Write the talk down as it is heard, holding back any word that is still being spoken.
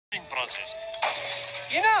process.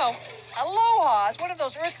 You know, aloha is one of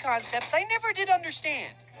those Earth concepts I never did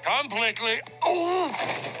understand. Completely. Oh!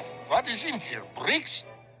 What is in here? Bricks?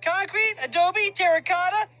 Concrete, adobe,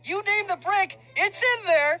 terracotta, you name the brick, it's in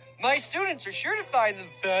there. My students are sure to find them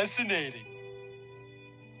fascinating.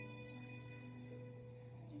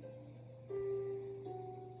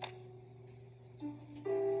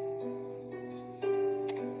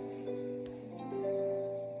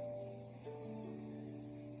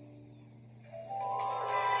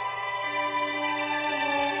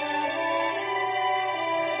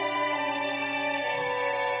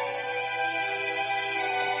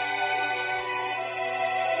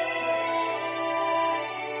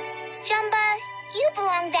 Jumba, you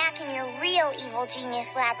belong back in your real evil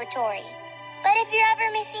genius laboratory. But if you're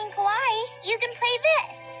ever missing Kawaii, you can play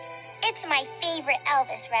this. It's my favorite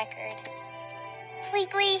Elvis record.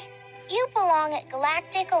 Pleakley, you belong at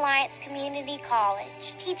Galactic Alliance Community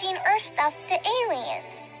College, teaching Earth stuff to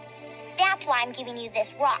aliens. That's why I'm giving you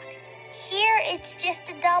this rock. Here, it's just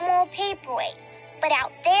a dumb old paperweight. But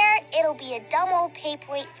out there, it'll be a dumb old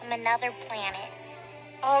paperweight from another planet.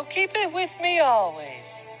 I'll keep it with me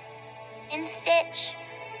always. And Stitch,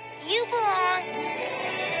 you belong...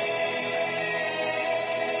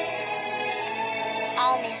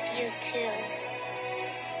 I'll miss you too.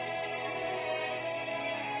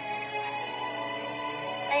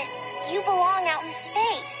 But you belong out in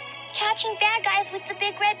space, catching bad guys with the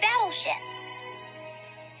big red battleship.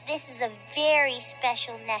 This is a very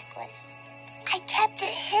special necklace. I kept it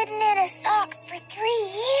hidden in a sock for 3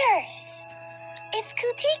 years. It's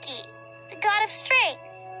Kutiki, the god of strength.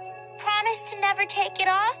 Promise to never take it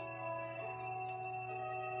off?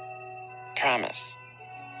 Promise.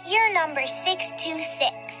 You're number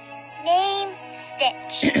 626. Name,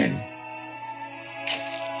 Stitch.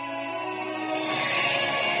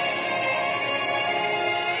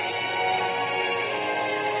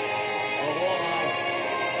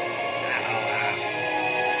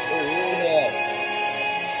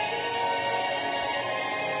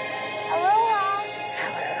 Aloha.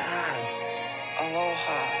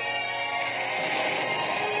 Aloha.